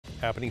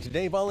Happening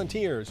today,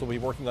 volunteers will be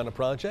working on a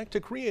project to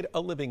create a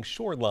living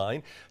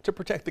shoreline to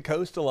protect the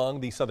coast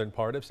along the southern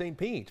part of St.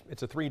 Pete.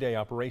 It's a 3-day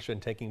operation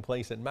taking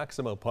place at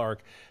Maximo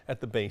Park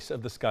at the base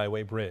of the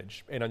Skyway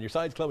Bridge. And on your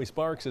side, Chloe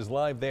Sparks is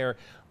live there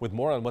with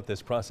more on what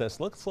this process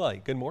looks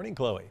like. Good morning,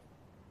 Chloe.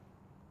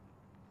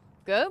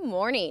 Good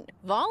morning.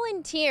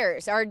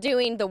 Volunteers are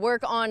doing the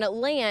work on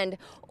land.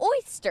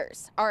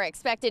 Oysters are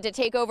expected to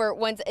take over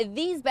once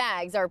these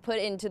bags are put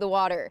into the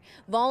water.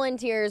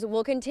 Volunteers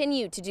will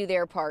continue to do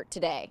their part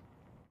today.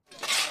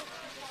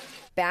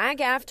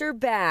 Bag after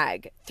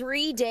bag,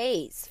 3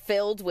 days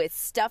filled with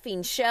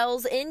stuffing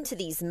shells into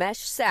these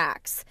mesh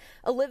sacks.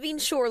 A living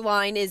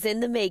shoreline is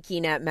in the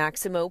making at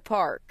Maximo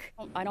Park.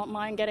 I don't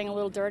mind getting a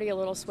little dirty, a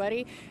little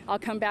sweaty. I'll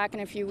come back in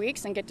a few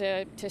weeks and get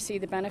to see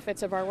the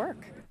benefits of our work.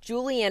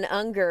 Julianne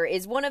Unger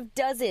is one of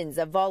dozens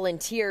of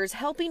volunteers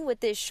helping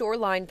with this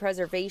shoreline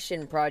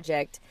preservation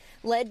project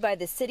led by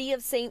the City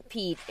of St.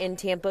 Pete and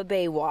Tampa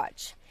Bay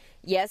Watch.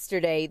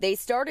 Yesterday, they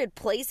started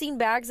placing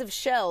bags of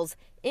shells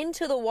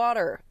into the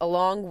water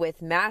along with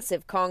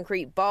massive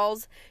concrete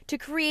balls to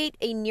create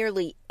a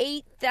nearly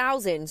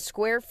 8,000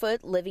 square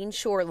foot living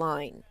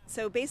shoreline.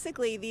 So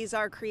basically, these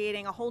are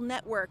creating a whole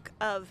network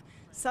of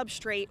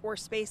substrate or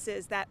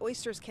spaces that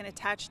oysters can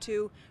attach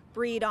to,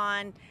 breed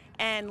on,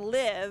 and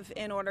live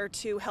in order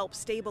to help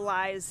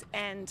stabilize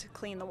and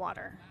clean the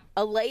water.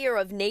 A layer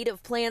of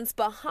native plants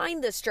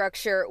behind the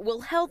structure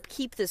will help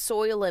keep the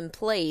soil in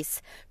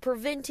place,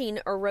 preventing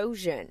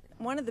erosion.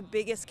 One of the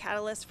biggest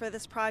catalysts for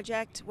this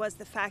project was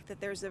the fact that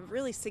there's a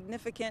really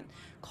significant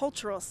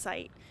cultural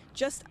site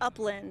just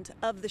upland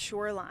of the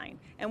shoreline.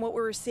 And what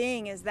we were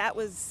seeing is that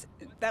was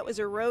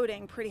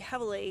eroding pretty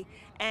heavily,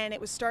 and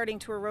it was starting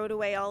to erode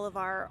away all of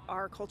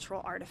our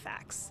cultural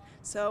artifacts.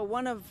 So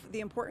one of the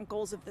important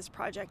goals of this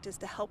project is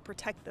to help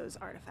protect those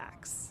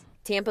artifacts.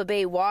 Tampa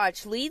Bay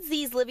Watch leads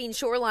these living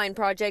shoreline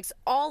projects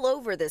all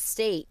over the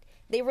state.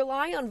 They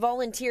rely on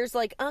volunteers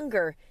like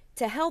Unger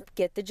to help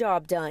get the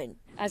job done.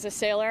 As a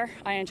sailor,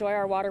 I enjoy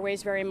our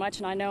waterways very much,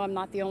 and I know I'm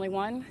not the only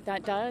one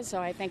that does, so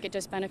I think it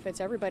just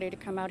benefits everybody to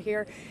come out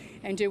here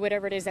and do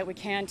whatever it is that we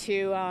can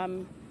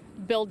to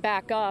build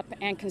back up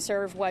and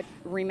conserve what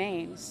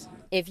remains.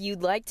 If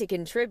you'd like to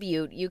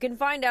contribute, you can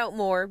find out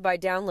more by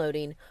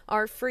downloading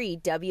our free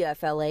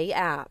WFLA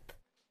app.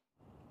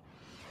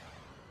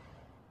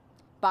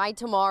 By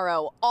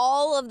tomorrow,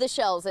 all of the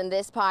shells in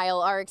this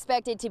pile are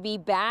expected to be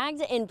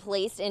bagged and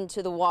placed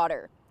into the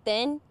water.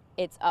 Then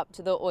it's up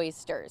to the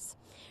oysters.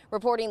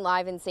 Reporting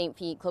live in St.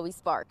 Pete, Chloe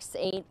Sparks,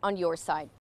 8 on your side.